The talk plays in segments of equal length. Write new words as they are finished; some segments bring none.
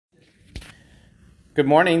Good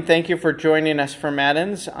morning. Thank you for joining us for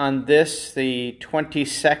Matins on this, the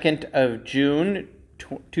 22nd of June,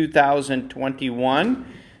 2021.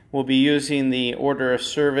 We'll be using the order of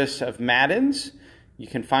service of Matins. You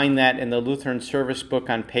can find that in the Lutheran Service Book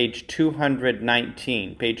on page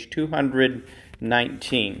 219. Page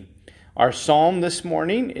 219. Our psalm this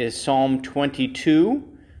morning is Psalm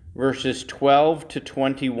 22, verses 12 to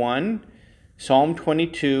 21. Psalm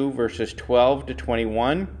 22, verses 12 to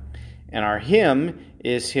 21. And our hymn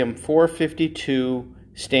is hymn 452,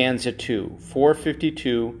 stanza 2.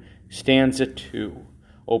 452, stanza 2.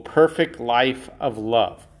 O perfect life of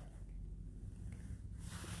love.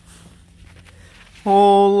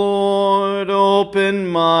 O Lord, open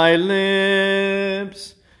my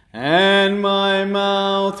lips, and my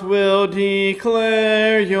mouth will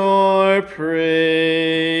declare your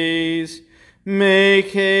praise. Make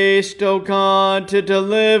haste, O God, to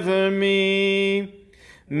deliver me.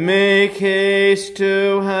 Make haste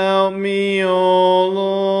to help me, O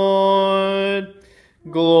Lord.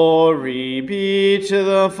 Glory be to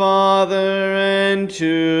the Father, and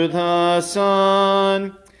to the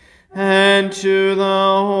Son, and to the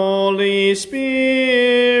Holy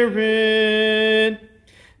Spirit,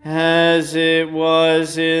 as it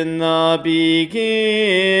was in the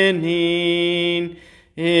beginning,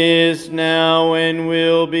 is now, and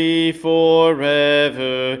will be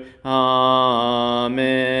forever. Amen.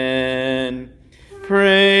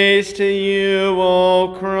 Praise to you,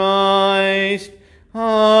 O Christ.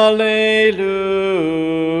 Alleluia.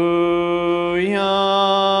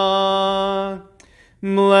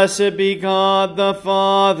 Blessed be God the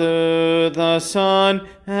Father, the Son,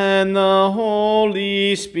 and the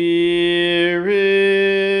Holy Spirit.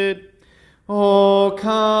 O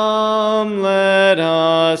come, let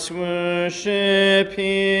us worship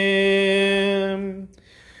him.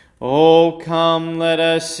 O come, let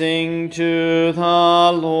us sing to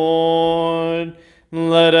the Lord.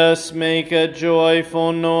 Let us make a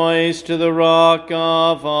joyful noise to the rock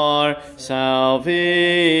of our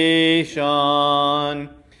salvation.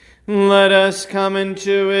 Let us come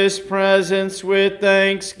into his presence with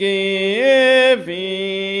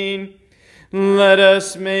thanksgiving. Let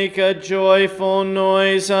us make a joyful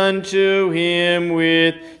noise unto him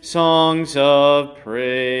with songs of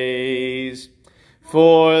praise.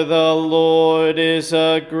 For the Lord is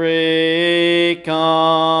a great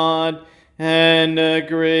God, and a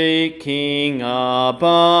great King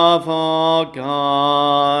above all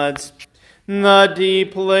gods. The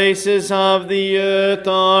deep places of the earth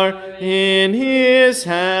are in his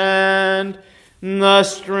hand. The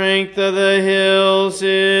strength of the hills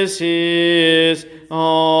is his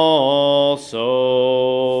also.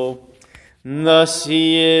 The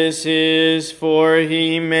sea is his, for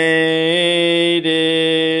he made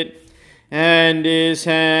it, and his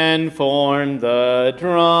hand formed the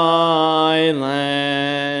dry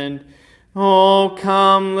land. Oh,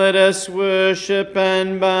 come, let us worship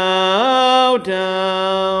and bow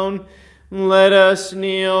down. Let us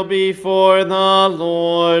kneel before the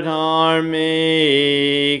Lord our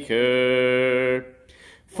Maker.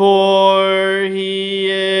 For he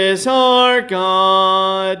is our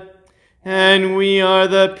God, and we are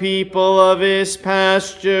the people of his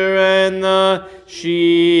pasture and the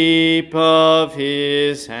sheep of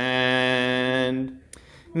his hand.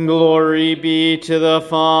 Glory be to the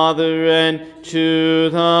Father, and to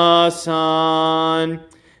the Son,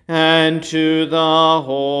 and to the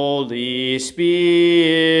Holy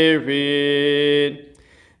Spirit,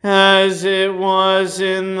 as it was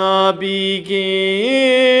in the beginning,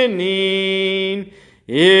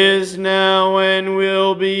 is now, and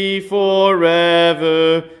will be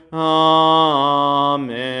forever.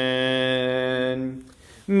 Amen.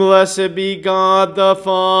 Blessed be God the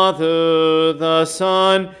Father, the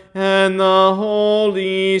Son, and the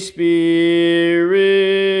Holy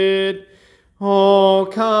Spirit. Oh,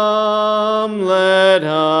 come, let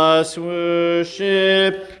us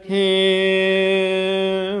worship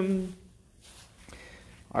him.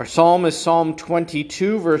 Our psalm is Psalm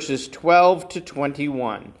 22, verses 12 to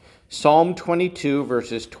 21. Psalm 22,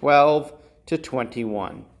 verses 12 to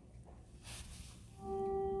 21.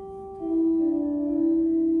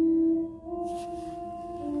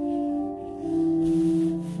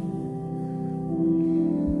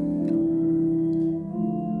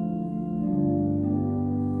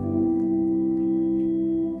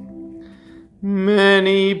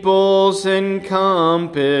 Many bulls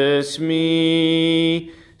encompass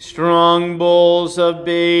me, strong bulls of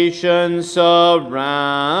Bashan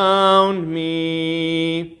surround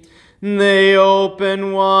me. They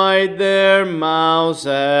open wide their mouths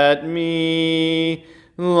at me,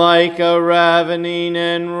 like a ravening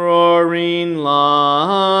and roaring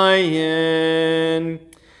lion.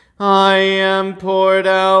 I am poured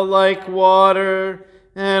out like water,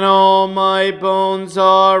 and all my bones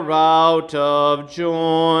are out of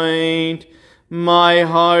joint. My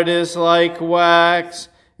heart is like wax,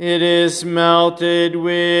 it is melted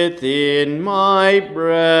within my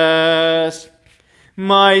breast.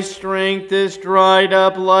 My strength is dried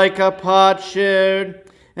up like a potsherd,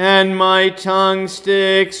 and my tongue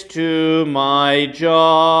sticks to my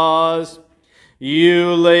jaws.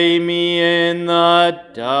 You lay me in the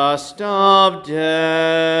dust of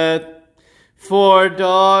death, for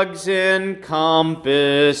dogs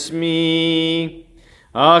encompass me.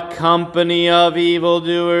 A company of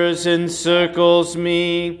evildoers encircles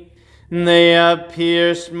me. They have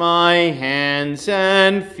pierced my hands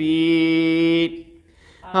and feet.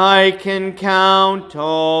 I can count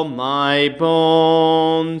all my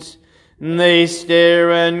bones. They stare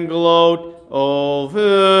and gloat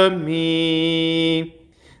over me.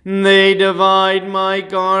 They divide my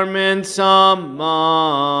garments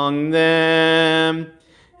among them,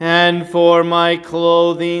 and for my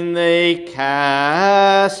clothing they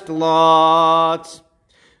cast lots.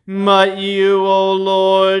 But you, O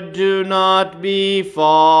Lord, do not be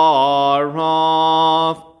far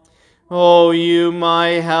off. O you, my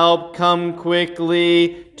help, come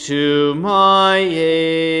quickly to my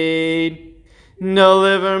aid.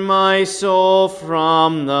 Deliver my soul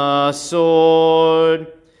from the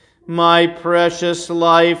sword, my precious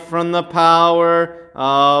life from the power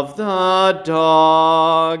of the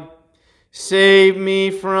dog. Save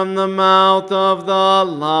me from the mouth of the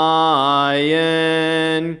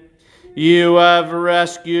lion. You have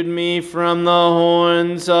rescued me from the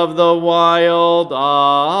horns of the wild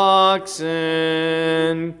oxen.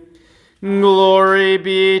 Glory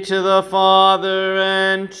be to the Father,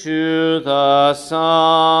 and to the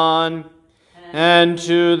Son, and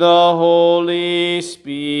to the Holy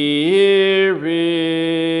Spirit,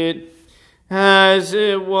 as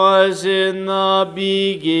it was in the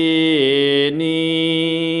beginning,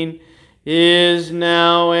 is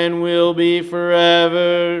now, and will be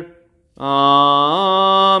forever.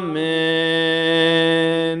 Amen.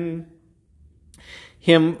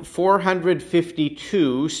 Hymn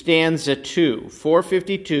 452, stanza 2.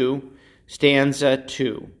 452, stanza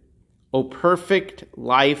 2. O perfect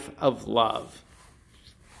life of love.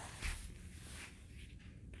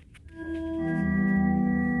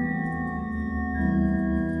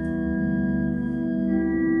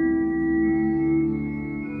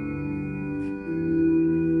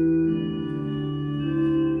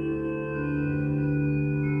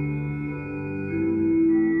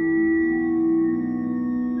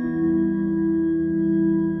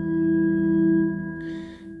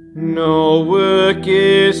 No work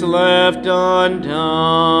is left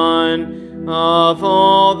undone of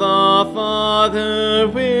all the Father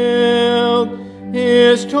willed.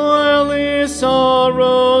 His toil, his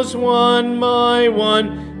sorrows, one by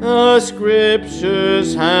one, the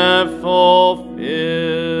Scriptures have fulfilled.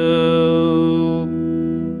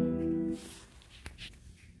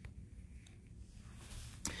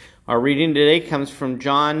 Our reading today comes from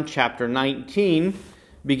John chapter 19,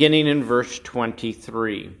 beginning in verse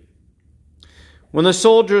 23. When the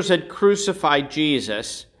soldiers had crucified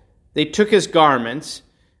Jesus, they took his garments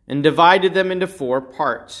and divided them into 4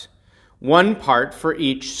 parts, one part for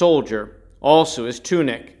each soldier, also his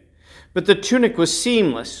tunic. But the tunic was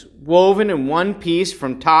seamless, woven in one piece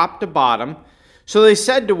from top to bottom. So they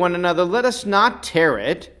said to one another, "Let us not tear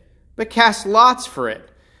it, but cast lots for it,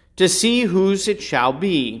 to see whose it shall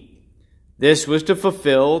be." This was to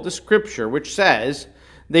fulfill the scripture, which says,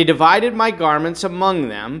 "They divided my garments among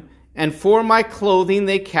them, and for my clothing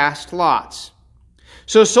they cast lots."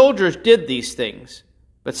 So soldiers did these things.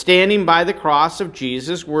 But standing by the cross of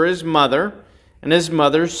Jesus were his mother and his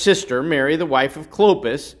mother's sister, Mary, the wife of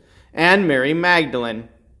Clopas, and Mary Magdalene.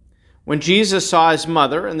 When Jesus saw his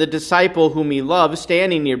mother and the disciple whom he loved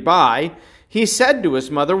standing nearby, he said to his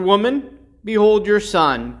mother, "Woman, behold your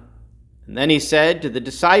son." And then he said to the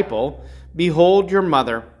disciple, "Behold your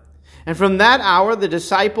mother." And from that hour the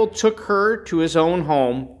disciple took her to his own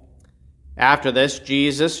home. After this,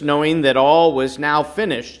 Jesus, knowing that all was now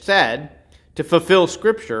finished, said, to fulfill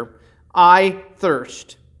Scripture, "I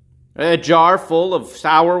thirst." A jar full of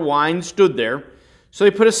sour wine stood there, so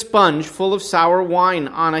he put a sponge full of sour wine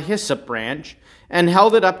on a hyssop branch and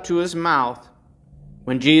held it up to his mouth.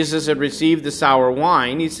 When Jesus had received the sour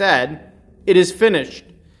wine, he said, "It is finished,"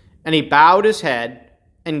 and he bowed his head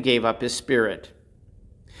and gave up his spirit.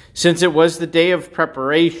 Since it was the day of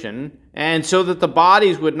preparation, and so that the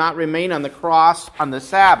bodies would not remain on the cross on the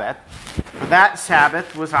Sabbath, for that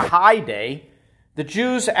Sabbath was a high day, the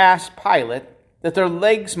Jews asked Pilate that their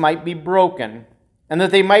legs might be broken, and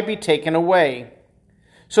that they might be taken away.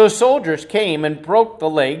 So soldiers came and broke the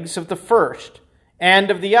legs of the first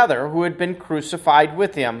and of the other who had been crucified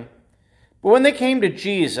with him. But when they came to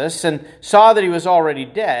Jesus and saw that he was already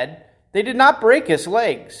dead, they did not break his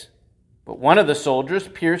legs. But one of the soldiers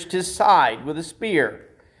pierced his side with a spear,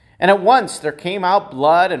 and at once there came out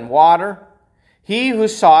blood and water. He who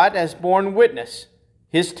saw it has borne witness.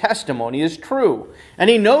 His testimony is true, and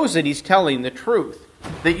he knows that he's telling the truth,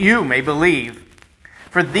 that you may believe.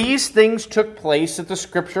 For these things took place that the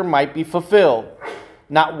scripture might be fulfilled.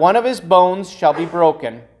 Not one of his bones shall be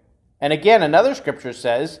broken. And again, another scripture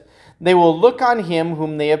says, they will look on him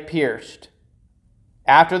whom they have pierced.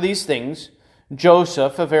 After these things,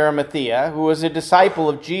 Joseph of Arimathea, who was a disciple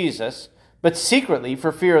of Jesus, but secretly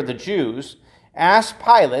for fear of the Jews, asked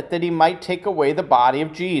Pilate that he might take away the body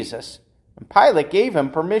of Jesus. And Pilate gave him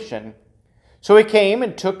permission. So he came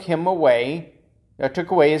and took away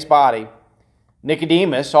his body.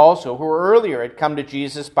 Nicodemus also, who earlier had come to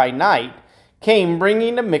Jesus by night, came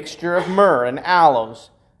bringing a mixture of myrrh and aloes,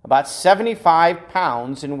 about 75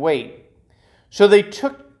 pounds in weight. So they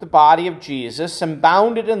took the body of Jesus and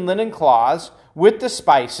bound it in linen cloths with the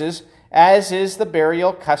spices, as is the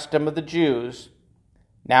burial custom of the Jews.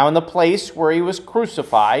 Now in the place where he was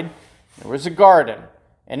crucified, there was a garden,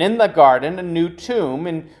 and in the garden a new tomb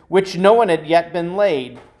in which no one had yet been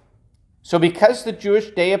laid. So because the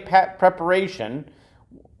Jewish day of preparation,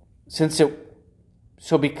 since the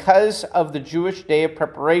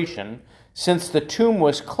tomb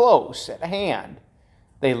was close at hand,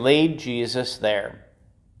 they laid Jesus there.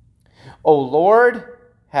 O Lord,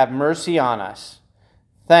 have mercy on us.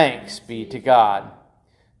 Thanks be to God.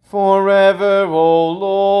 Forever, O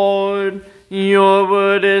Lord, your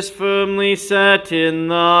word is firmly set in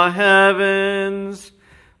the heavens.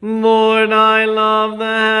 Lord, I love the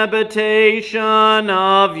habitation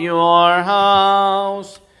of your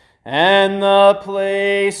house, and the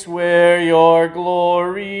place where your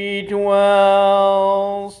glory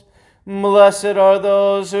dwells. Blessed are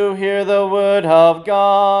those who hear the word of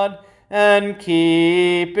God and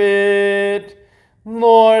keep it.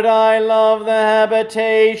 Lord, I love the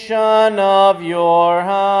habitation of your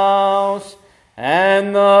house,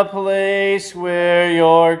 and the place where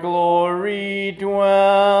your glory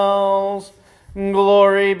dwells.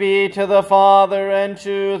 Glory be to the Father, and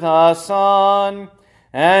to the Son,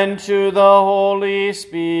 and to the Holy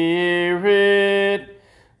Spirit.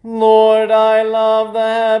 Lord, I love the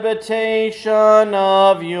habitation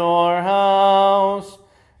of your house,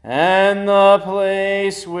 and the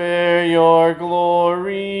place where your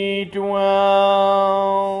glory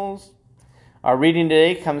dwells. Our reading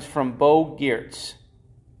today comes from Bo Geertz.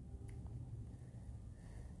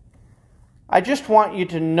 I just want you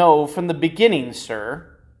to know from the beginning,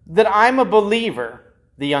 sir, that I'm a believer,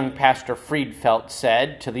 the young Pastor Friedfeld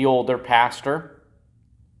said to the older pastor.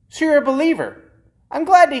 So you're a believer. I'm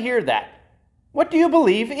glad to hear that. What do you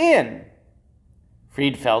believe in?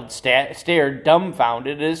 Friedfeld stared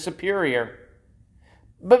dumbfounded at his superior.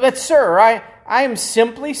 But sir, I am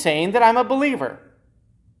simply saying that I'm a believer.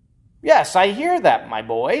 Yes, I hear that, my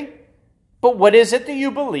boy. But what is it that you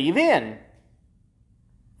believe in?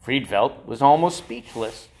 Friedfeld was almost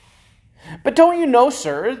speechless. But don't you know,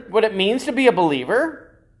 sir, what it means to be a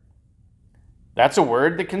believer? That's a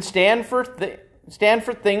word that can stand for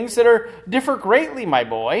things that differ greatly, my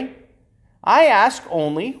boy. I ask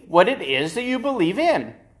only what it is that you believe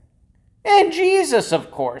in. In Jesus, of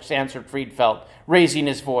course, answered Friedfeld, raising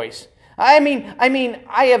his voice. I mean,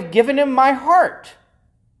 I have given him my heart.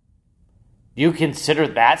 Do you consider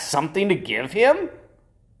that something to give him?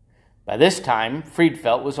 By this time,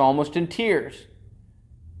 Friedfeld was almost in tears.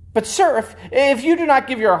 But sir, if you do not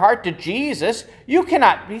give your heart to Jesus, you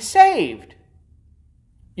cannot be saved.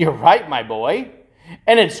 You're right, my boy.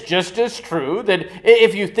 And it's just as true that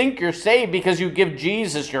if you think you're saved because you give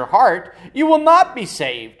Jesus your heart, you will not be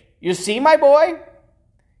saved. You see, my boy?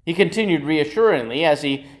 He continued reassuringly as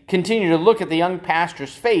he continued to look at the young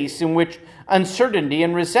pastor's face, in which uncertainty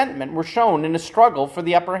and resentment were shown in a struggle for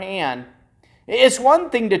the upper hand. It's one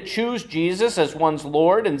thing to choose Jesus as one's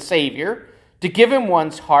Lord and Savior, to give him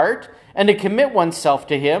one's heart, and to commit oneself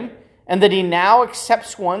to him, and that he now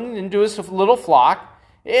accepts one into his little flock.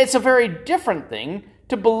 It's a very different thing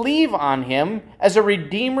to believe on him as a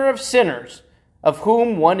redeemer of sinners, of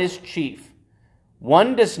whom one is chief.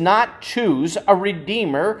 One does not choose a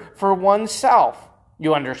redeemer for oneself,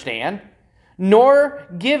 you understand, nor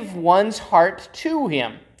give one's heart to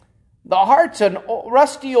him. The heart's a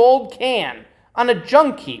rusty old can on a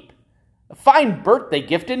junk heap. A fine birthday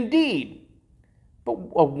gift indeed. But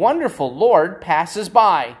a wonderful Lord passes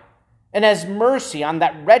by and has mercy on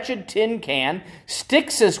that wretched tin can,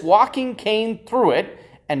 sticks his walking cane through it,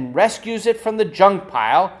 and rescues it from the junk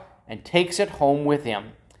pile and takes it home with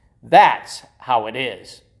him. That's how it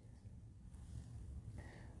is.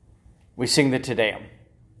 We sing the Te Deum.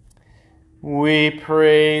 We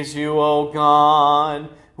praise you, O God.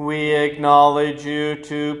 We acknowledge you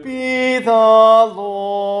to be the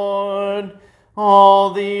Lord.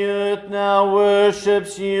 All the earth now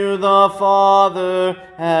worships you, the Father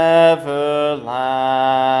everlasting.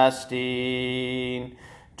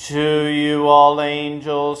 To you all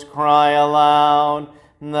angels cry aloud,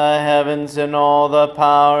 the heavens and all the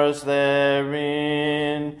powers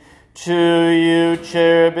therein. To you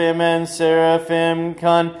cherubim and seraphim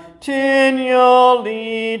continually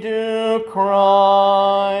do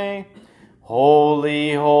cry.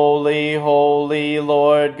 Holy, holy, holy,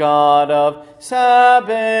 Lord God of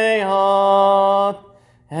Sabaoth.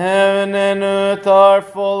 Heaven and earth are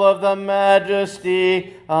full of the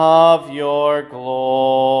majesty of your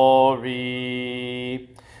glory.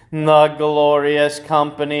 The glorious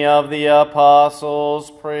company of the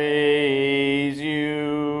apostles praise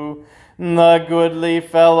you. The goodly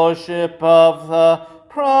fellowship of the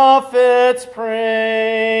prophets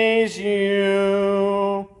praise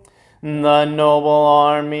you. The noble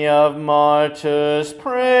army of martyrs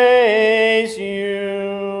praise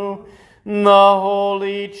you. The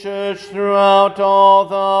holy church throughout all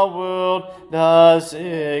the world does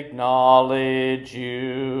acknowledge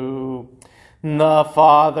you. The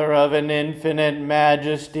Father of an infinite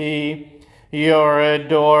majesty, your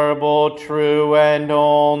adorable, true, and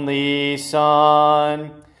only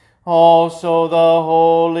Son, also the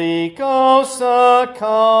Holy Ghost, the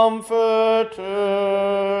Comforter.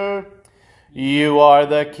 You are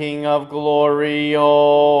the King of glory,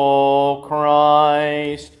 O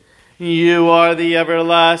Christ. You are the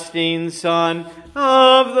everlasting Son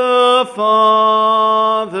of the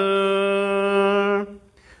Father.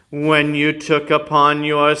 When you took upon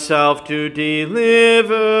yourself to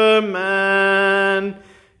deliver man,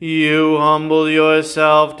 you humble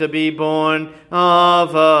yourself to be born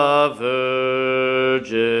of a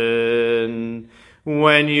virgin.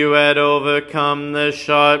 When you had overcome the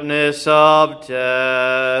sharpness of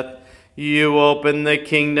death, you opened the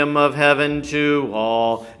kingdom of heaven to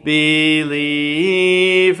all believers.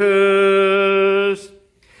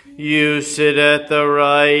 You sit at the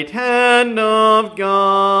right hand of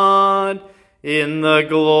God in the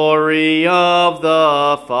glory of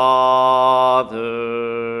the Father.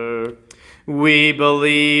 We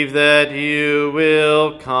believe that you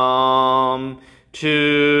will come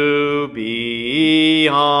to be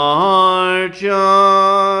our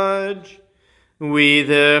judge. We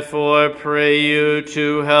therefore pray you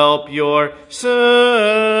to help your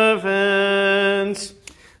servants,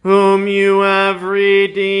 whom you have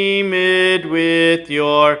redeemed with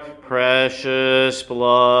your precious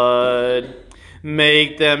blood.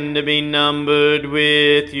 Make them to be numbered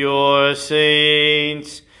with your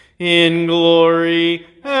saints in glory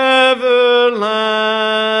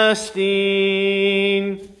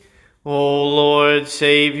everlasting. O Lord,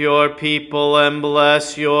 save your people and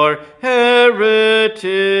bless your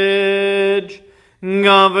heritage.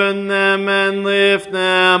 Govern them and lift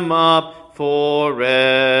them up forever.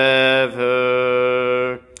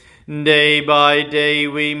 Day by day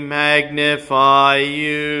we magnify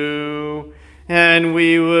you, and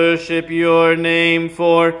we worship your name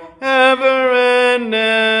forever and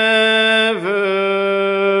ever.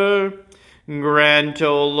 Grant,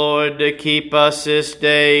 O Lord, to keep us this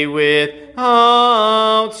day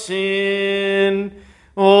without sin.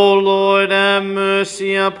 O Lord, have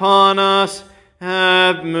mercy upon us.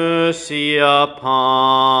 Have mercy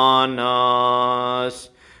upon us.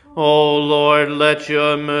 O Lord, let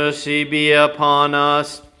your mercy be upon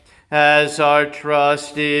us, as our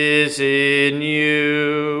trust is in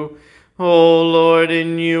you. O Lord,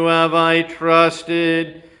 in you have I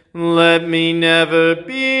trusted. Let me never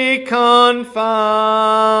be confounded.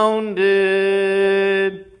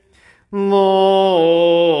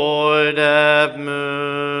 Lord, have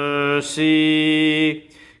mercy.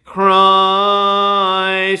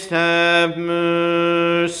 Christ, have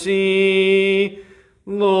mercy.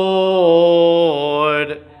 Lord,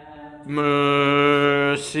 have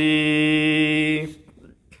mercy.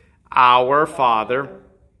 Our Father,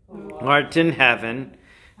 art in heaven,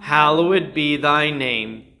 hallowed be thy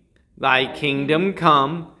name. Thy kingdom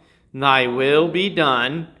come, thy will be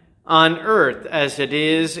done, on earth as it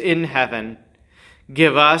is in heaven.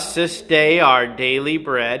 Give us this day our daily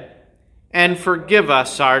bread, and forgive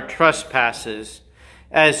us our trespasses,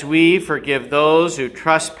 as we forgive those who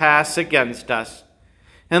trespass against us.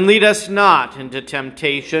 And lead us not into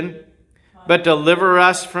temptation, but deliver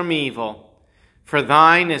us from evil. For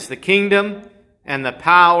thine is the kingdom, and the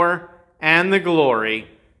power, and the glory,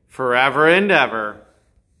 forever and ever.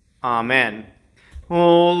 Amen.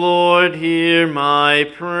 O Lord, hear my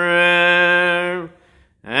prayer,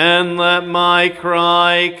 and let my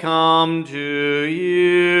cry come to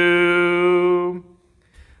you.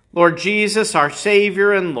 Lord Jesus, our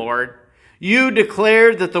Savior and Lord, you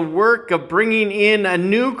declared that the work of bringing in a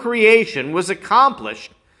new creation was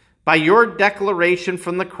accomplished by your declaration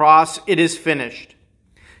from the cross, "It is finished."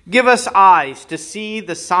 Give us eyes to see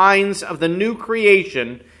the signs of the new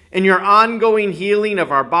creation in your ongoing healing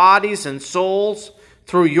of our bodies and souls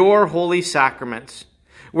through your holy sacraments,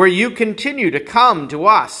 where you continue to come to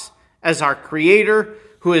us as our Creator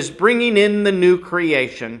who is bringing in the new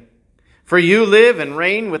creation. For you live and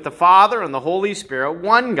reign with the Father and the Holy Spirit,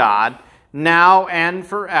 one God, now and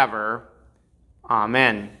forever.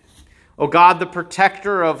 Amen. O God, the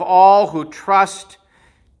protector of all who trust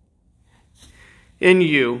in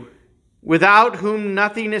you, without whom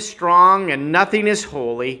nothing is strong and nothing is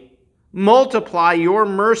holy, multiply your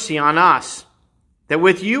mercy on us, that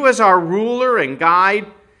with you as our ruler and guide,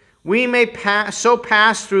 we may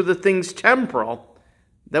pass through the things temporal,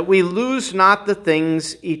 that we lose not the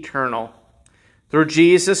things eternal. Through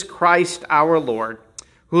Jesus Christ our Lord,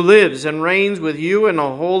 who lives and reigns with you in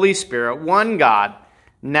the Holy Spirit, one God,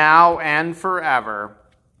 now and forever.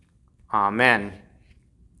 Amen.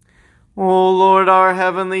 O Lord, our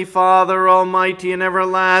heavenly Father, almighty and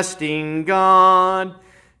everlasting God,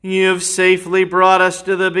 you have safely brought us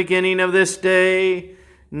to the beginning of this day.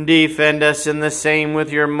 Defend us in the same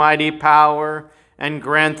with your mighty power, and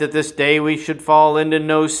grant that this day we should fall into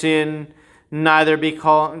no sin, neither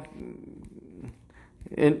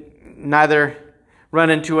run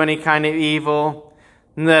into any kind of evil,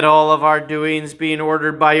 and that all of our doings, being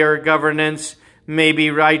ordered by your governance, may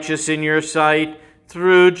be righteous in your sight,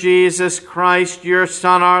 through Jesus Christ, your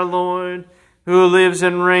Son, our Lord, who lives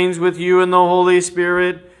and reigns with you in the Holy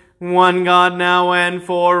Spirit, one God, now and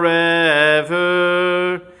forever.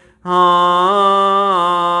 Amen.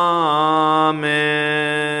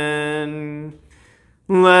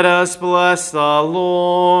 Let us bless the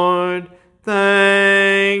Lord.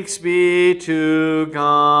 Thanks be to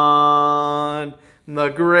God. The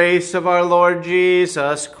grace of our Lord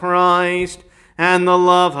Jesus Christ, and the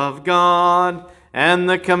love of God, and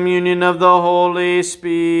the communion of the Holy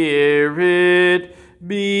Spirit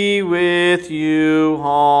be with you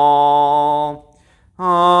all.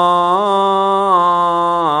 Amen.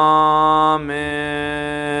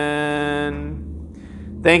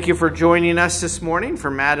 Thank you for joining us this morning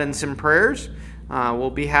for Matins and Prayers. We'll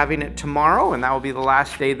be having it tomorrow, and that will be the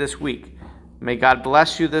last day this week. May God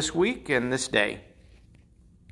bless you this week and this day.